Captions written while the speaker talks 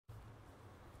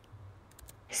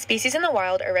Species in the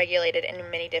wild are regulated in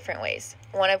many different ways,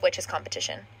 one of which is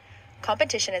competition.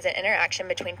 Competition is an interaction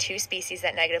between two species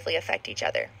that negatively affect each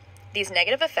other. These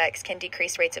negative effects can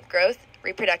decrease rates of growth,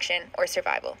 reproduction, or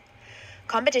survival.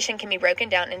 Competition can be broken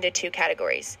down into two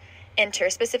categories: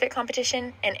 interspecific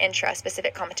competition and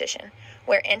intraspecific competition,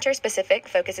 where interspecific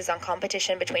focuses on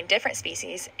competition between different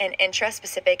species and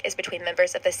intraspecific is between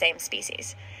members of the same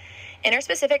species.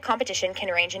 Interspecific competition can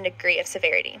range in degree of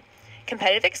severity.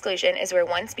 Competitive exclusion is where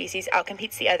one species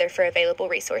outcompetes the other for available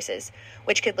resources,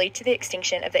 which could lead to the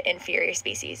extinction of the inferior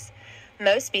species.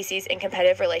 Most species in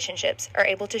competitive relationships are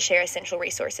able to share essential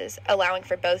resources, allowing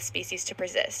for both species to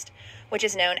persist, which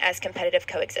is known as competitive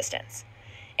coexistence.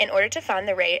 In order to find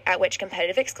the rate at which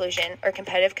competitive exclusion or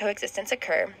competitive coexistence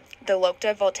occur, the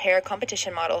Lotka-Volterra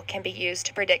competition model can be used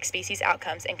to predict species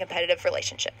outcomes in competitive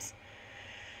relationships.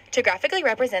 To graphically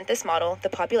represent this model, the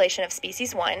population of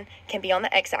species 1 can be on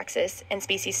the x-axis and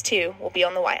species 2 will be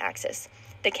on the y-axis.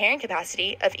 The carrying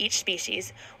capacity of each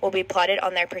species will be plotted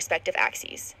on their respective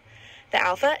axes. The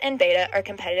alpha and beta are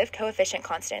competitive coefficient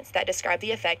constants that describe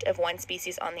the effect of one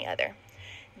species on the other.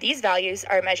 These values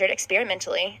are measured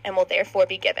experimentally and will therefore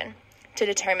be given to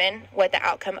determine what the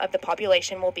outcome of the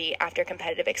population will be after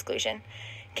competitive exclusion.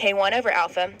 K1 over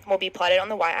alpha will be plotted on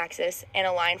the y-axis, and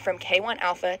a line from K1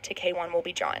 alpha to K1 will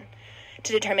be drawn.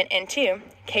 To determine N2,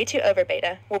 K2 over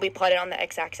beta will be plotted on the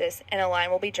x-axis, and a line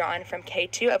will be drawn from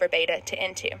K2 over beta to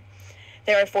N2.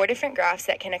 There are 4 different graphs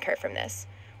that can occur from this.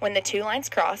 When the two lines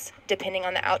cross, depending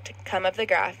on the outcome of the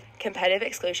graph, competitive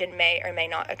exclusion may or may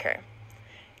not occur.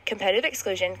 Competitive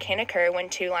exclusion can occur when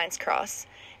two lines cross,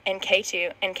 and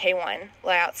K2 and K1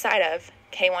 lie outside of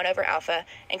K1 over alpha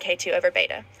and K2 over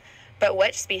beta. But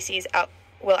which species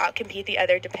will outcompete the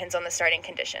other depends on the starting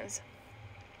conditions.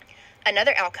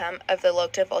 Another outcome of the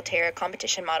Lotka-Volterra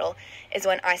competition model is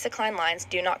when isocline lines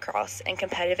do not cross and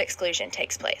competitive exclusion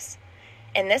takes place.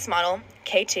 In this model,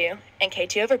 K2 and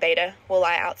K2 over beta will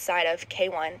lie outside of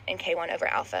K1 and K1 over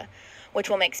alpha, which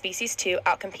will make species 2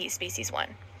 outcompete species 1.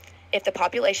 If the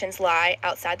populations lie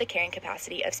outside the carrying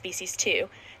capacity of species 2,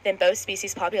 then both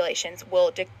species populations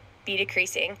will be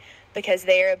decreasing because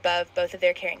they are above both of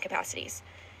their carrying capacities.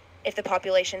 If the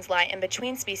populations lie in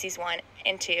between species 1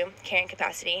 and 2 carrying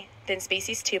capacity, then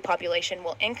species 2 population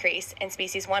will increase and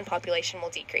species 1 population will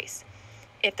decrease.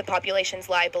 If the populations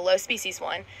lie below species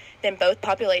 1, then both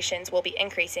populations will be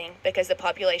increasing because the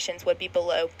populations would be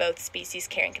below both species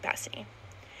carrying capacity.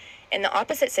 In the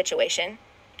opposite situation,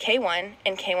 K1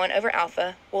 and K1 over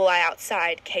alpha will lie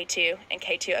outside K2 and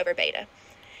K2 over beta.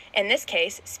 In this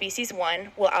case, species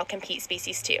 1 will outcompete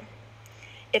species 2.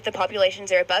 If the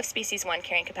populations are above species 1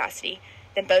 carrying capacity,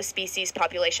 then both species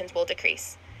populations will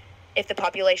decrease. If the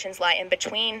populations lie in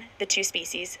between the two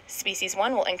species, species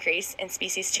 1 will increase and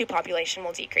species 2 population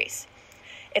will decrease.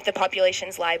 If the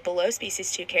populations lie below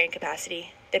species 2 carrying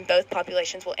capacity, then both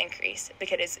populations will increase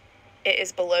because it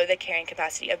is below the carrying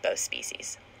capacity of both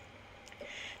species.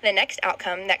 The next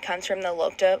outcome that comes from the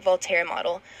Lotka-Volterra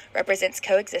model represents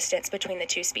coexistence between the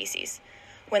two species.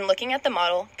 When looking at the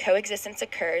model, coexistence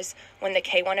occurs when the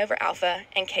K1 over alpha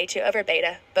and K2 over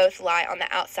beta both lie on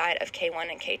the outside of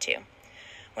K1 and K2.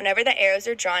 Whenever the arrows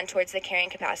are drawn towards the carrying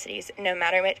capacities, no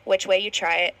matter which way you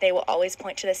try it, they will always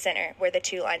point to the center where the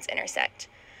two lines intersect.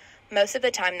 Most of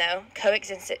the time, though,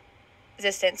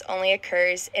 coexistence only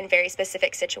occurs in very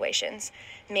specific situations,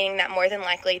 meaning that more than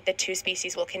likely the two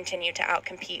species will continue to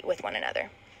outcompete with one another.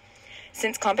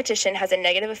 Since competition has a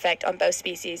negative effect on both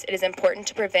species, it is important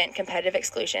to prevent competitive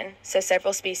exclusion so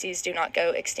several species do not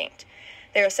go extinct.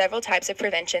 There are several types of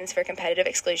preventions for competitive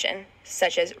exclusion,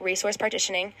 such as resource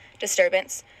partitioning,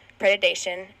 disturbance,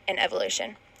 predation, and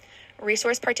evolution.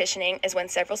 Resource partitioning is when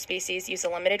several species use a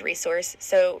limited resource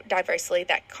so diversely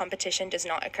that competition does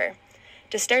not occur.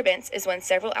 Disturbance is when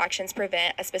several actions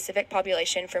prevent a specific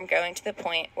population from growing to the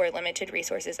point where limited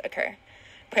resources occur.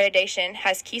 Predation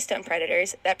has keystone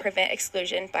predators that prevent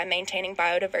exclusion by maintaining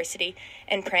biodiversity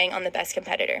and preying on the best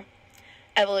competitor.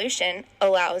 Evolution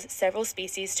allows several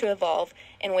species to evolve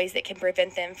in ways that can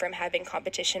prevent them from having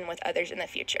competition with others in the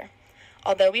future.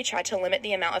 Although we try to limit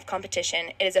the amount of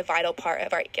competition, it is a vital part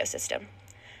of our ecosystem.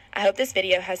 I hope this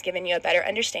video has given you a better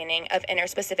understanding of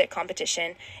interspecific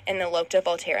competition in the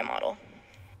Lotka-Volterra model.